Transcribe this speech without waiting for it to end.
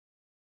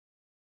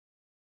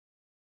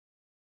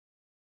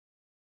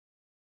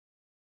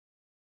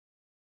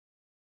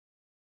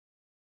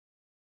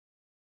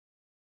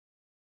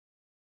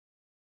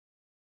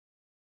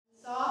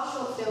So our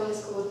short film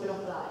is called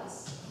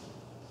Monopolise.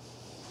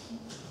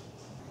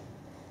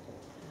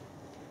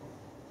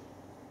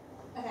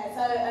 Okay,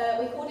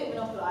 so we called it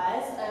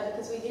Monopolise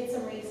because we did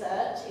some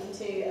research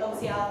into,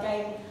 obviously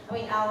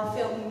our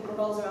film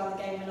revolves around the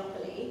game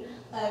Monopoly.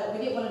 We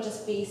didn't want to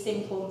just be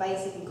simple and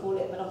basic and call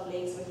it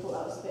Monopoly because we thought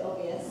that was a bit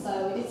obvious.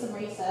 So we did some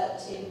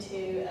research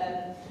into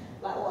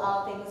like what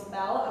our thing is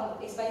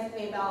about. It's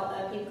basically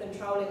about people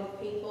controlling other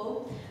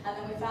people, and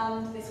then we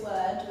found this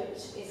word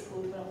which is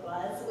called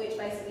Monopolise, which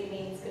basically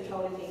means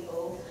controlling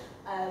people.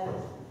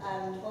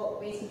 And what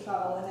we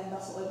control, and then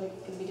that's what we're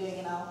going to be doing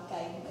in our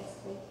game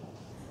basically.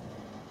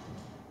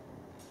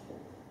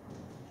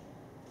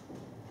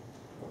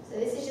 So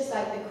this is just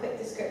like the quick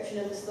description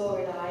of the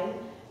storyline.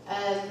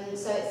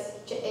 So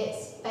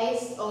it's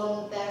based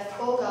on there are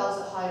 4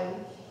 girls at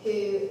home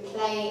who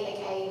play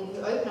a game,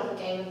 who open up a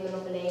game of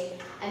Monopoly,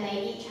 and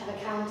they each have a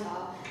counter.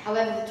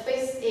 However, the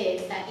twist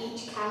is that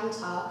each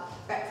counter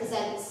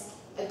represents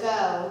a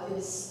girl who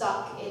is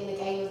stuck in the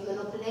game of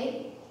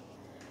Monopoly.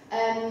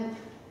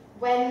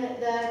 When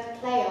the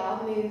player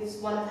moves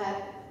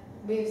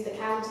the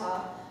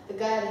counter, the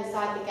girl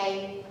inside the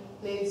game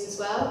moves as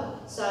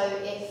well. So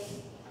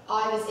if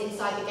I was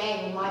inside the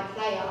game and my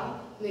player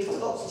moved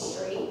to Oxford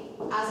Street,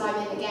 as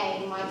I'm in the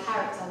game, my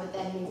character would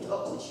then move to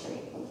Oxford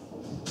Street.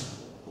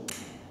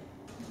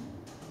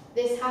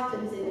 This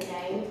happens in the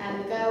game,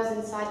 and the girls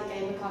inside the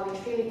game become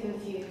extremely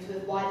confused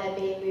with why they're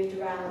being moved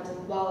around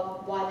and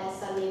why they're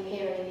suddenly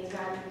appearing in these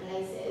random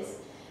places.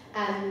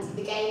 And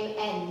the game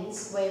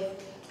ends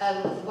with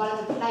one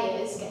of the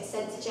players gets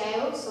sent to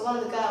jail. So one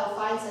of the girls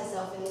finds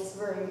herself in this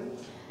room,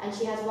 and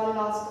she has one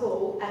last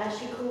call, and as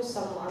she calls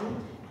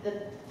someone,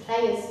 the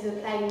players who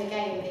are playing the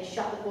game, they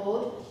shut the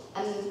board,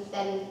 and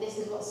then this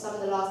is what some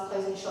of the last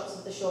closing shots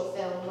of the short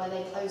film, where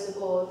they close the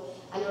board,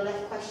 and you're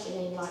left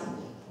questioning, like,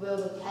 will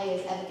the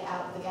players ever get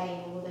out of the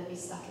game, or will they be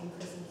stuck in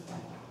prison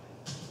forever?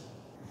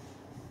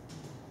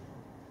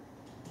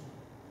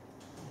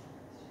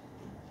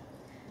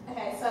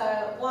 Okay, so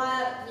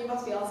you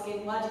must be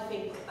asking, why do you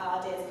think our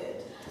idea is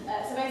good?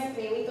 So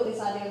basically, we thought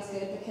this idea was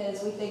good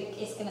because we think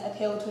it's going to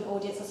appeal to an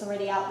audience that's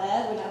already out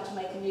there. We don't have to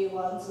make a new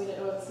one, so we don't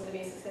know if it's going to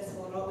be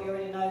successful or not. We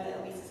already know that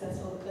it'll be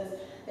successful because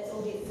there's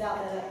audiences out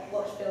there that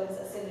watch films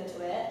that are similar to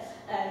it.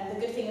 The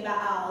good thing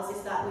about ours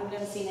is that we've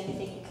never seen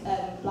anything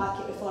like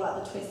it before,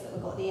 like the twist that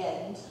we've got at the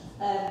end.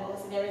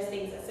 Obviously there is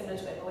things that are similar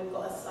to it, but we've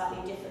got a slightly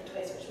different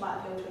twist which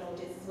might appeal to an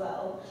audience as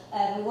well.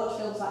 We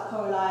watch films like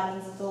Coraline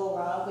and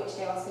Sorrel, which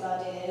gave us good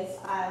ideas,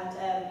 and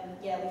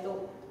yeah, we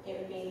thought it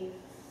would be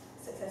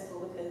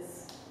successful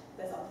because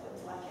there's other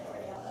films like it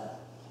already out there.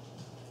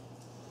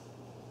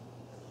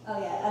 Oh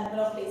yeah, and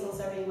Monopoly is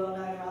also really well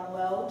known around the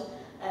world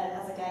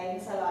as a game,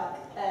 so like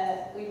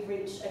we've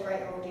reached a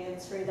greater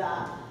audience through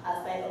that,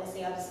 as they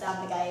obviously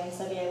understand the game,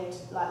 so be able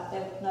to like they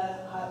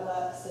know how it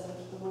works and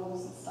the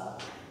rules and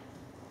stuff.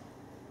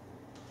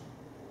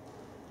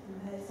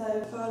 Okay,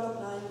 so for our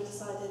logline we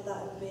decided that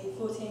it would be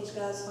 4 teenage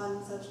girls find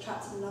themselves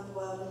trapped in another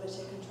world in which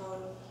they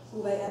control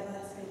all they ever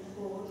escape the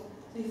board.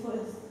 So we thought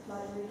it was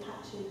like really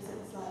catchy because it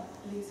was like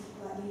leaves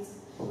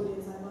the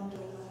audience like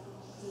wondering like,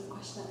 there's a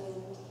question at the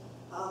end,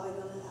 are they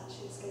going to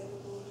actually escape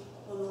the board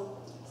or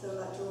not? So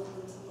like drawn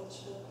them to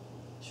watch the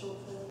short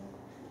film.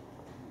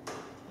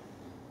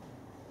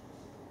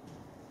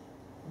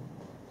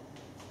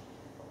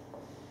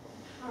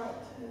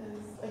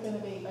 Characters are going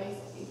to be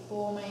basically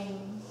 4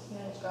 main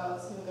teenage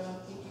girls who are going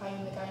to be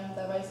playing the game.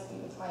 They're basically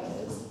the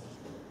players,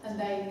 and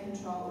they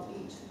control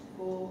each of the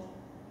 4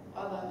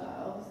 other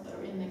girls that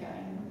are in the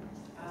game,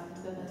 and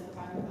then there's the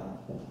banker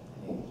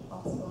who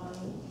asks one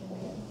in the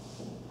game.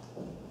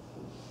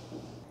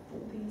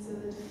 These are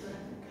the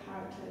different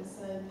characters.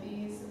 So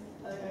these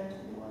are going to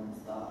be the ones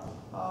that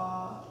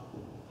are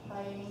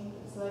playing.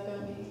 So they're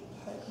going to be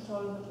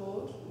controlling the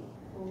board.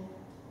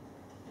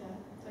 Yeah,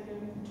 they're going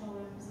to be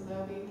controlling, so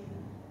they'll be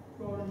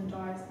rolling the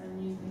dice and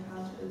then using the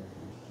counters,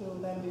 who will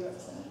then be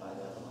represented by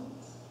the other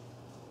ones.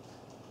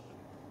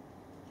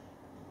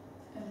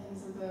 And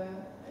these are the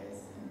players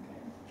in the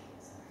game.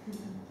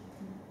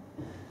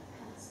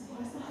 Why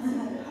is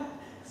that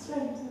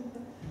strange?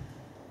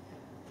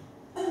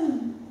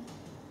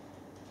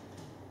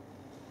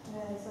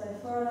 Okay, so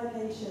for our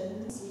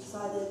locations we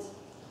decided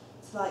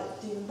to like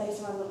do them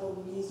based around the board.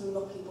 We used a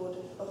Monopoly board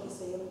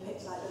obviously, and we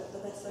picked like the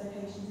best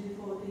locations we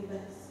thought would be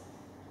best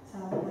to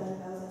have where the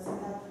girls are. So we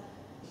have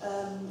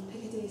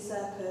Piccadilly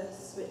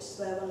Circus, which is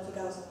where one of the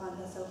girls will find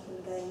herself in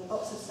the game,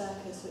 Oxford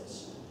Circus,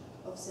 which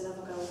obviously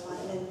another girl will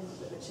find in,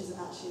 which isn't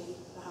actually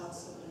the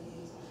house we're going to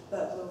use,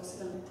 but we're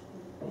also going to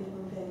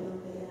be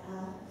in a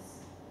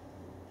house.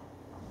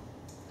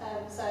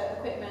 So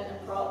equipment and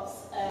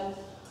props.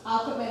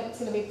 Our equipment is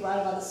going to be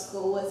provided by the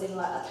school, as in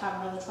like a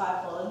camera and a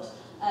tripod.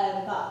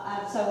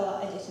 So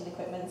we're editing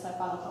equipment, so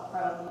Final Cut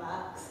Pro and the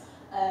Max.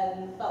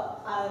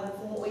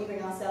 From what we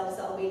bring ourselves,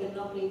 that will be the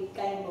Monopoly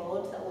game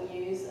board that we'll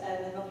use,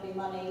 the Monopoly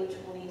money, which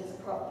we'll need as a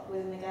prop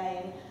within the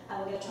game, and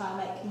we're going to try and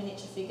make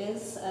miniature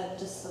figures,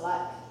 just to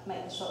like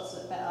make the shots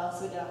look better,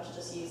 so we don't have to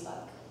just use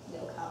like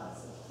little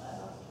counters and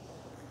whatever.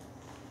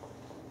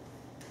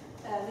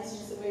 This is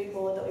just a mood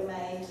board that we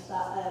made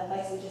that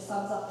basically just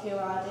sums up a few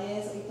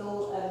ideas that we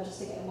thought, just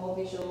to get a more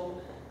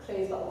visual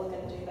clues about what we're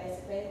going to do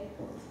basically.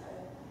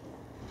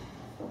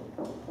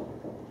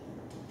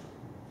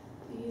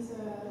 These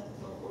are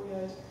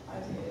audio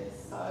ideas,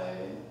 so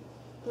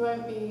we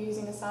won't be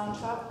using a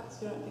soundtrack because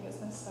we don't think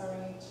it's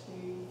necessary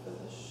for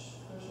a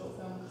short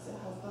film because it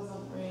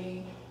doesn't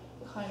really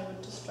kind of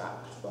would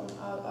distract from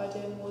our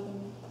idea more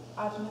than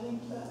add anything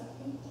to it,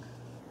 I think.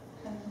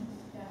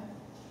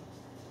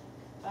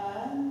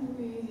 We'll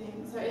be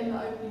using, so in the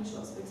opening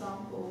shots, for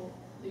example,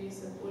 the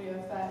use of audio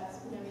effects,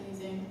 we're going to be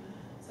using,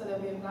 so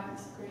there'll be a blank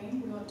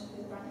screen, we want to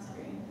do a blank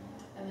screen,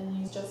 and then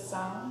use just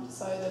sound,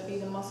 so there'll be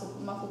the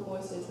muffled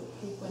voices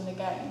of people in the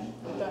game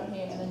you don't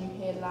hear, and then you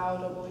hear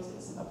louder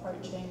voices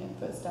approaching and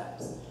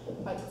footsteps,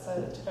 like so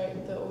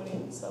that the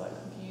audience are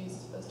like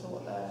confused as to who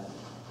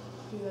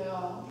they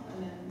are,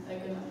 and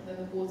then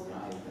the board's going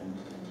to open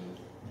and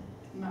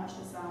you match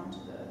the sound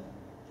to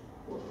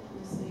what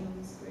you're seeing on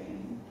the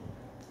screen.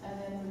 And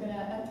then we're going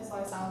to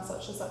emphasise sounds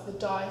such as like the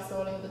dice, the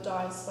rolling of the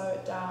dice, slow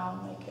it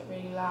down, make it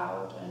really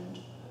loud and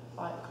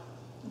like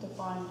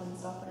defined and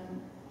stuff, and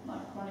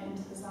like run it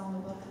into the sound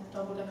of like a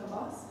double-decker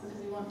bus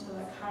because we want to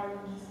like carry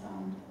on the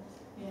sound.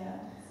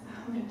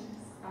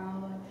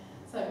 Like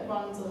so it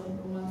runs on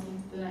from one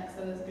scene to the next.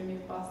 So there's going to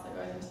be a bus that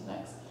goes into the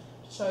next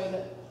to show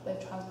that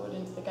they've transported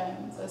into the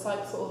game. So it's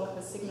like sort of like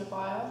a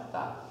signifier.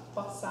 That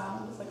bus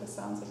sound is like a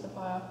sound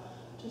signifier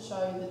to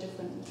show the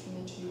difference between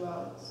the two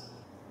worlds.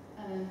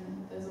 And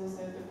then there's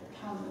also the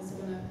cameras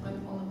when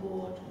on the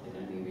board, they're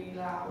going to be really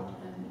loud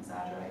and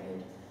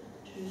exaggerated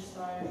to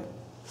show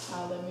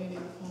how they're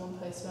moving from one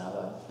place to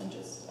another and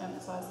just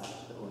emphasise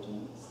that to the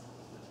audience.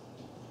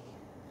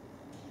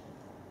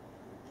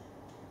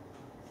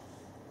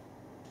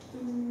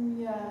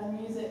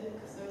 Music,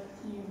 so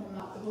you from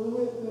that. We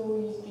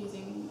will be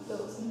using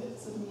little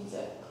snippets of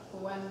music for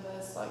when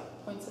there's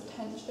like points of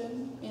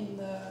tension in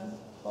the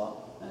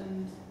plot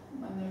and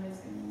when there is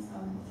going to be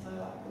some, so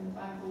like when the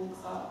band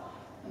walks up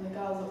and the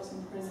girls up in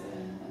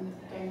prison and the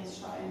game is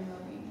shutting,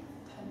 there'll be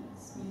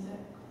tense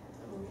music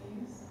that we'll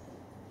use.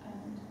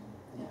 And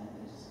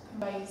it just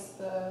conveys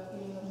the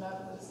feeling of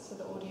nervousness to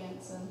the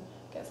audience and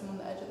gets them on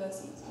the edge of their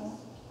seats more.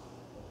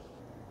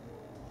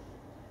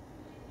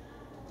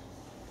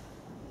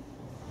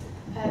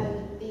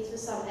 These were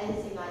some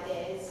editing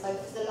ideas. So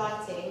for the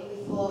lighting,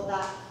 we thought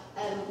that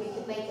we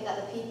could make it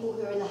that the people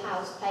who are in the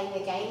house playing the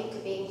game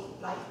could be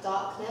in like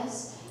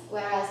darkness,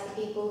 whereas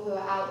the people who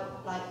are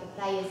out, like the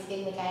players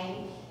in the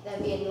game,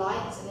 they'll be in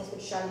light, and this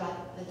would show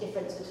like the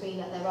difference between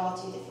that there are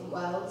two different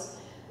worlds.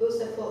 We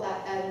also thought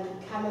that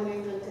camera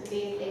movement could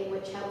be a thing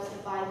which helps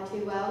define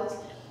two worlds.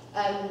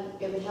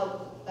 It would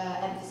help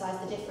emphasise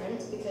the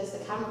difference because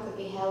the camera could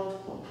be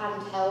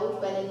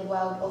handheld when in the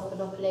world of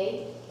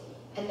Monopoly,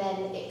 and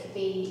then it could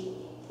be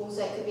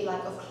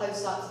like of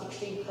close-ups,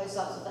 extreme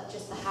close-ups of that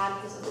just the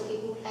hands of the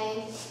people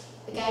playing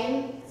the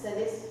game. So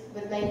this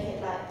would make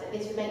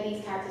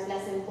these characters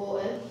less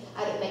important,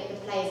 and it would make the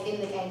players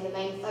in the game the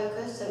main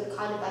focus. So it would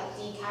kind of like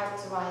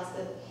de-characterise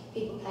the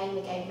people playing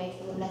the game,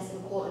 making them less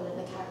important than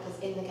the characters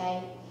in the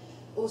game.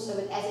 Also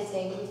with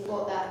editing, we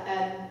thought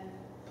that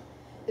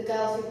the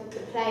girls who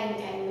are playing the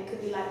game, it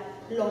could be like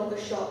longer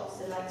shots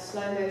and like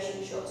slow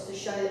motion shots to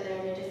show that they're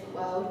in a different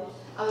world.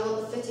 And we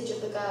want the footage of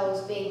the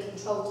girls being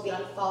controlled to be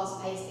like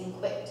fast paced and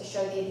quick to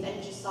show the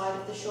adventure side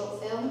of the short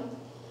film.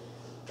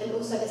 And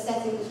also the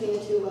setting between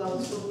the two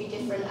worlds will be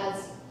different,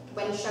 as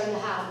when shown the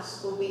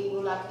house,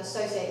 we'll like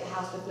associate the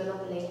house with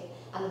Monopoly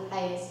and the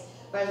players,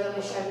 whereas when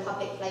we're shown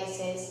public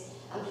places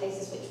and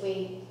places which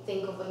we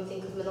think of when we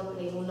think of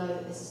Monopoly, we'll know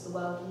that this is the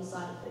world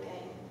inside of the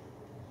game.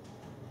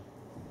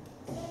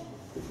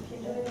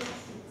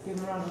 Give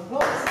them a round of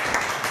applause.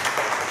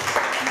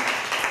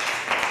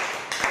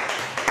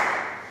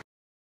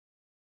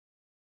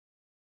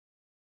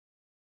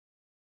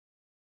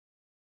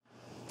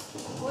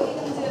 What are you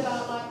going to do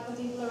about like the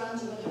people around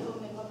you when you're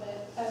talking in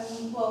public?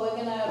 Well, we're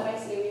going to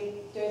basically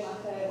be doing like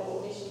an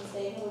audition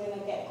thing. We're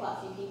going to get quite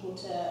a few people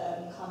to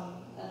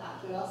come and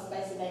act with us.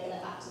 Basically, they're going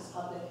to act as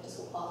public, just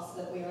walk past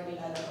that we already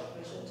know they've got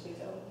permission to be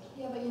filmed.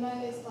 Yeah, but you know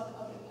it's like a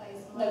public place.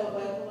 No,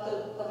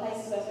 but the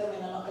places we're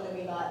filming are not going to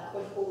be like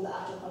with all the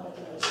actual public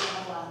in it. We're going to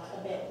have like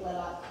a bit where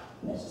like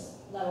there's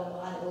just no one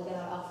behind it. We're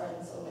going to have our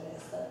friends all in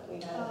this that we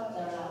know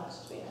they're allowed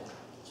to be in it.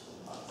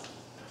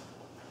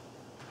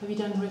 Have you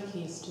done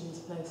Ricky's to these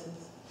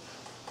places?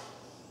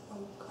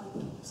 Oh, kind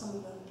of. Some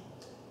of them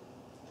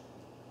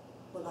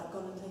were like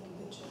gone and taken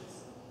pictures.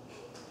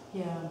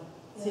 Yeah.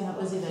 See how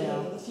busy they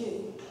are. A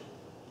few.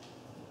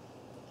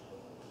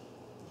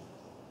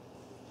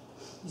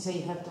 You say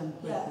you have done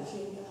Ricky's? Yeah, a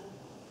few, yeah.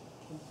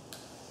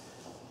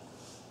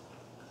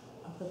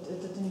 But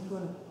didn't you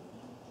want to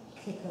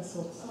kick us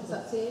off? Is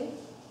that to you?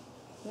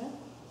 Yeah.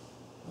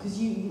 Because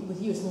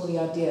with you, it's more the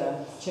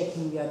idea,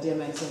 checking the idea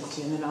makes sense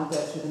to you, and then I'll go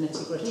through the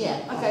nitty gritty.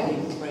 Yeah, okay.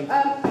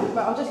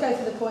 But I'll just go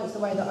through the points the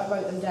way that I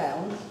wrote them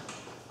down.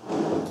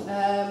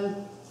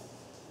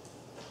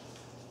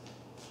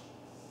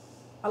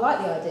 I like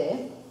the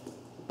idea,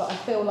 but I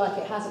feel like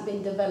it hasn't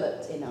been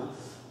developed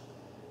enough.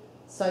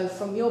 So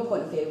from your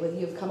point of view, whether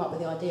you've come up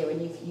with the idea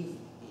and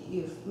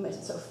you've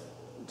sort of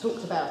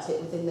talked about it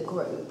within the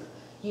group,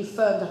 you've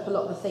firmed up a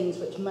lot of the things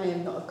which may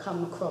have not have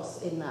come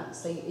across in that.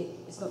 So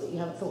it's not that you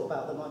haven't thought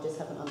about them, I just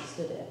haven't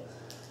understood it.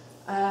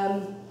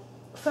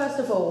 First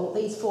of all,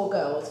 these 4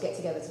 girls get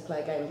together to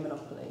play a game of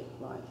Monopoly,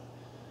 right?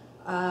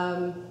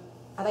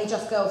 Are they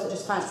just girls that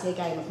just fancy a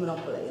game of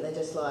Monopoly? They're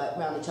just like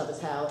round each other's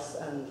house,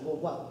 and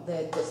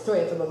there's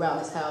 3 of them around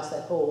this house.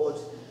 They're bored.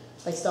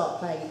 They start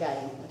playing a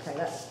game. Okay,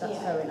 that's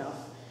fair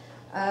enough.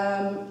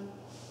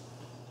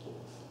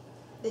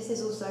 This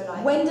is also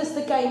like... When does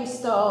the game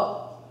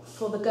start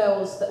for the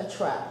girls that are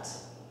trapped?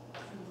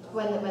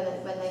 When they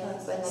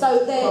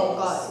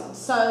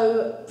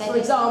for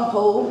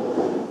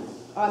example,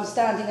 I'm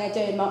standing there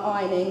doing my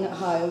ironing at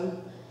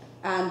home,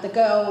 and the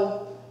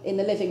girl in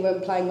the living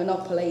room playing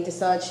Monopoly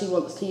decides she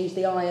wants to use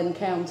the iron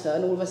counter,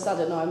 and all of a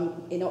sudden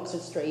I'm in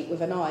Oxford Street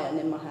with an iron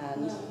in my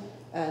hand,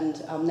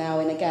 and I'm now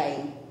in a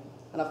game,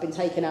 and I've been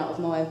taken out of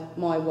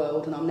my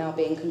world, and I'm now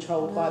being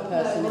controlled by a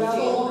person. The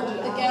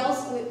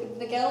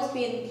girls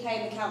being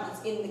playing the counters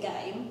in the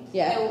game,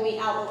 they will be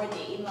out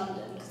already in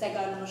London because they're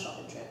going on a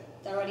shopping trip.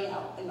 They're already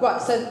out in London.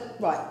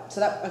 So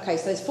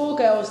there's 4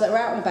 girls that are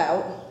out and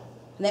about,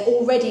 and they're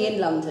already in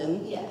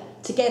London. Yeah.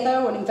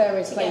 Together or in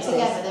various places?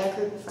 Together, they're a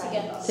group of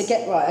friends.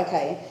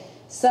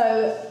 So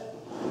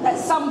at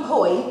some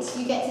point...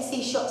 You get to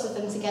see shots of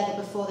them together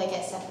before they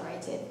get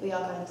separated. We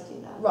are going to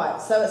do that.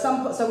 Right, so at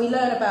some point... So we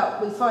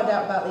find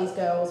out about these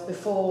girls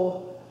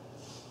before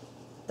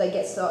they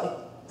get started,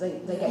 they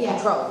get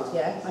controlled,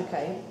 yeah?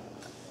 Okay.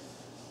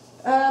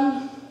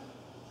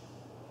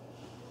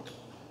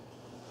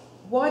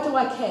 Why do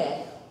I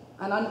care?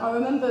 And I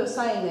remember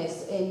saying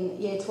this in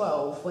year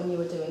 12 when you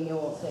were doing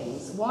your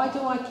things. Why do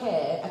I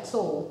care at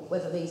all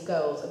whether these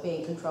girls are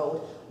being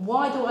controlled?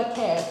 Why do I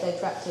care if they're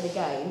trapped in a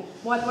game?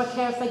 Why do I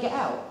care if they get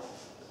out?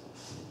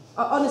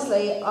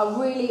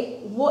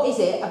 What is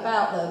it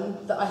about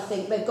them that I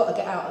think they've got to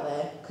get out of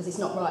there because it's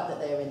not right that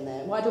they're in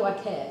there? Why do I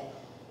care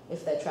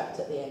if they're trapped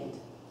at the end?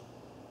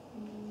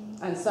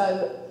 And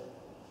so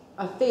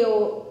I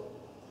feel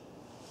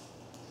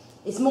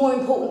it's more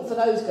important for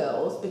those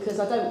girls because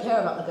I don't care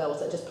about the girls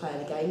that are just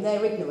playing a game.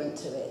 They're ignorant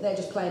to it. They're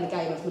just playing a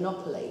game of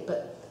Monopoly.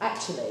 But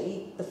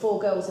actually, the 4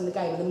 girls in the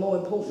game are the more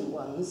important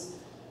ones.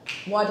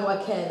 Why do I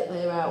care that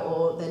they're out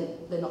or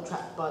they're not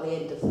trapped by the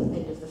end of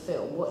the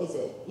film? What is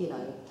it, you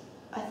know?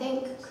 I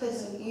think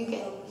because you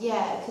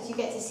get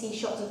to see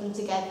shots of them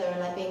together and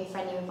like being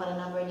friendly with one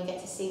another, and you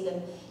get to see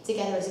them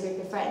together as a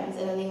group of friends,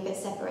 and then they get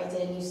separated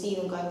and you see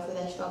them going through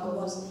their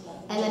struggles.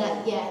 And then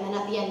at the end,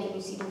 when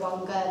you see the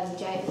one girl in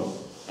jail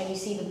and you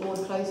see the board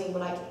closing,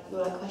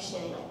 you're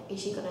questioning, is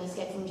she going to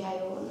escape from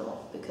jail or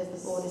not? Because the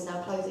board is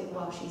now closing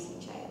while she's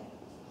in jail.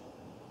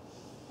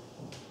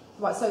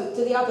 Right, so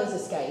do the others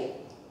escape?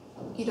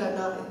 You don't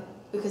know,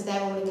 because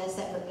they're all in their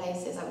separate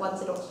places. Like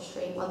one's in Oxford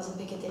Street, one's in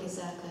Piccadilly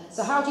Circus.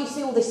 So how do you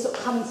see all this sort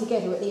of coming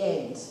together at the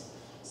end?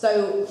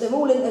 So they've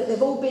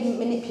all been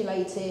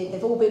manipulated.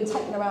 They've all been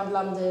taken around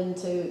London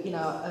to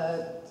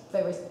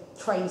various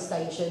train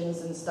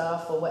stations and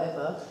stuff or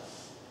whatever,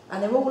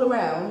 and they're all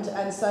around.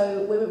 And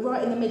so we're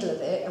right in the middle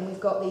of it, and we've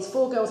got these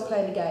 4 girls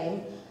playing a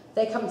game.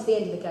 They come to the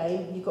end of the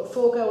game. You've got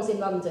 4 girls in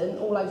London,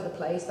 all over the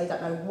place. They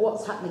don't know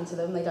what's happening to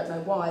them. They don't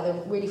know why.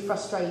 They're really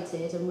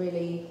frustrated and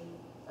really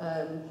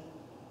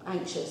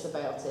anxious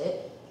about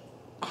it.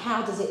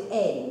 How does it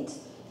end?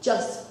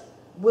 Just,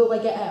 will they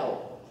get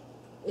out?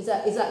 Is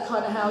that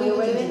kind of how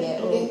you're ending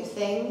it? We were doing a loop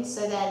thing.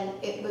 So then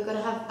we're going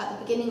to have at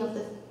the beginning of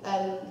it,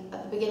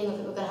 we're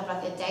going to have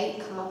like a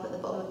date come up at the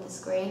bottom of the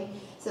screen.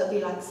 So it'll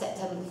be like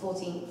September the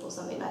 14th or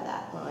something like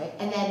that. Right.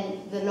 And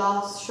then the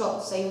last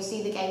shot, so you'll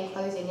see the game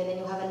closing, and then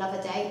you'll have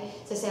another date.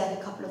 So say like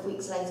a couple of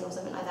weeks later or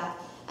something like that.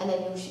 And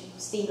then you'll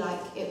see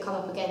it'll come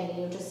up again, and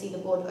you'll just see the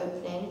board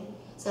opening.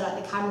 So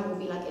like the camera will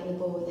be like in the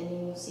board, and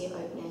then you'll see it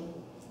opening,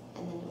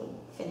 and then it will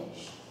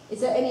finish.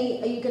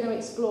 Are you going to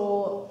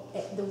explore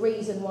the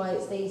reason why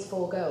it's these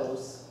 4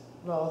 girls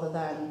rather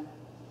than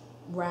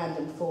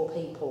random 4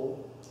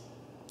 people?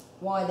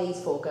 Why these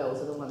 4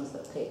 girls are the ones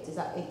that are picked? Is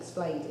that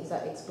explained? Is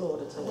that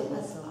explored at all? I think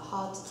that's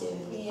hard to do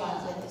in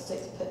 5 minutes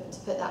to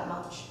put that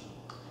much.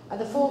 Are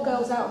the 4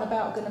 girls out and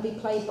about going to be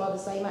played by the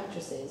same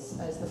actresses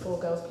as the 4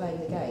 girls playing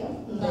the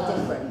game? No. They're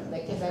different.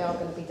 They are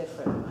going to be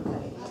different. Okay.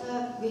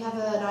 We have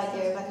an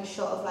idea of like a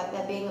shot of like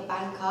there being a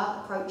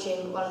banker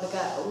approaching one of the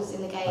girls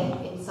in the game,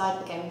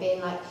 inside the game,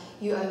 being like,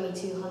 "You owe me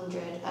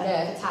 200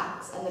 for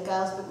tax," and the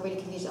girls were really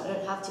confused. I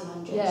don't have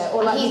 200. Yeah,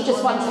 or like you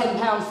just won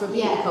 £10 for a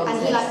beauty contest.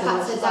 And he like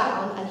pats her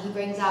down, and he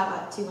brings out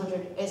like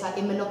 200. It's like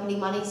in Monopoly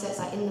money, so it's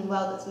like in the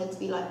world that's meant to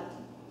be like.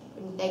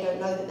 They don't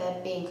know that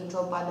they're being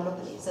controlled by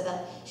Monopoly. So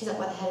that she's like,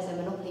 "Why the hell is there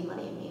Monopoly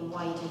money in me, and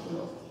why are you taking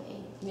it off of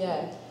me?"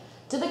 Yeah.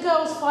 Do the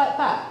girls fight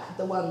back,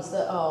 the ones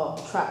that are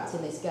trapped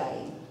in this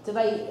game? Do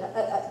they?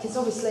 Because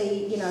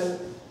obviously,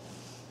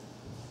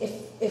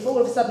 if all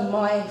of a sudden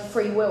my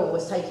free will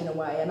was taken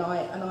away and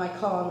I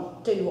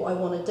can't do what I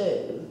want to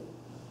do,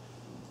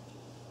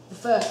 the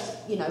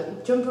first, do you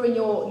remember in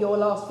your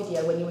last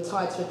video when you were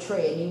tied to a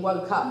tree and you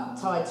woke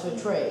up tied to a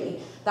tree?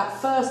 That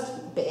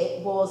first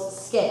bit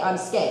was scared. I'm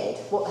scared.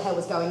 What the hell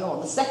was going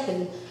on? The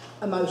second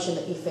emotion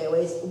that you feel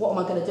is, what am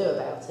I going to do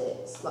about it?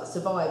 It's like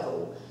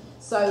survival.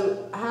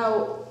 So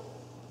how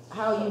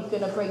are you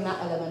going to bring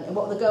that element? And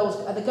what are the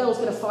girls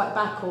going to fight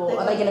back, or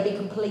are they going to be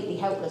completely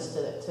helpless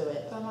to it?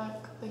 They're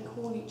like, they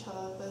call each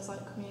other. There's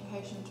like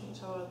communication to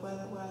each other.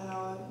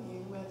 How are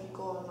you? Where have you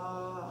gone? Blah,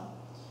 blah, blah.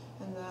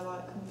 And they're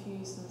like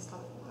confused and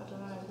stuff. I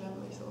don't know. We haven't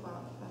really thought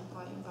about them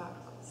fighting back.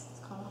 It's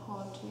kind of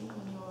hard to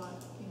when you're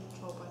like being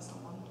controlled by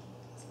someone.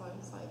 It's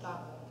like that.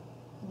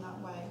 In that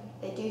way.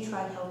 They do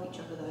try and help each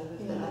other though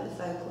with the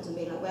phone calls and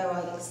being like, where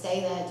are you? Like,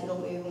 stay there, do not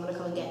move, I'm going to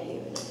come and get you.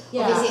 And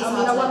yeah,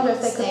 I wonder if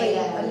there could be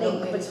a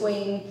link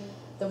between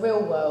the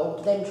real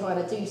world, them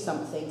trying to do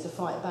something to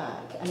fight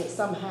back, and it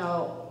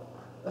somehow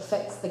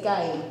affects the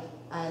game,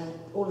 and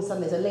all of a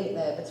sudden there's a link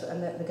there between,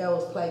 and the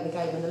girls playing the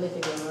game in the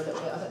living room or a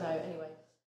little bit, I don't know.